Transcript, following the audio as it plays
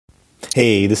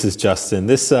Hey, this is Justin.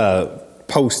 This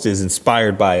post is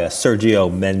inspired by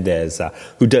Sergio Mendes,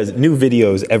 who does new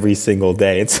videos every single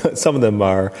day. And some of them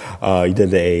are, he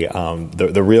did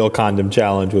the real condom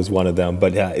challenge was one of them,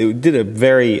 but it did a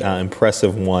very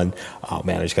impressive one. Oh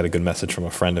man, I just got a good message from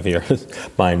a friend of yours,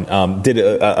 mine. Did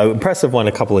an impressive one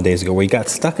a couple of days ago where he got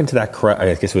stuck into that,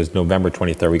 I guess it was November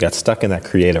 23rd, we got stuck in that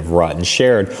creative rut and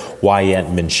shared why he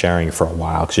hadn't been sharing for a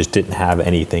while, because just didn't have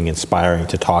anything inspiring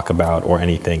to talk about or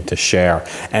anything to share.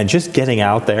 And just getting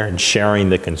out there and sharing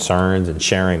the concerns and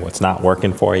sharing what's not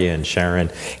working for you and sharing,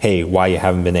 hey, why you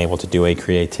haven't been able to do a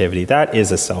creativity, that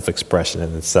is a self-expression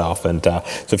in itself. And so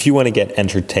if you want to get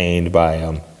entertained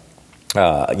by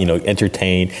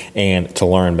entertain and to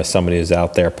learn by somebody who's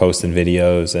out there posting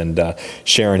videos and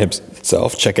sharing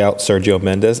himself, check out Sergio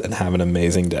Mendes and have an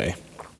amazing day.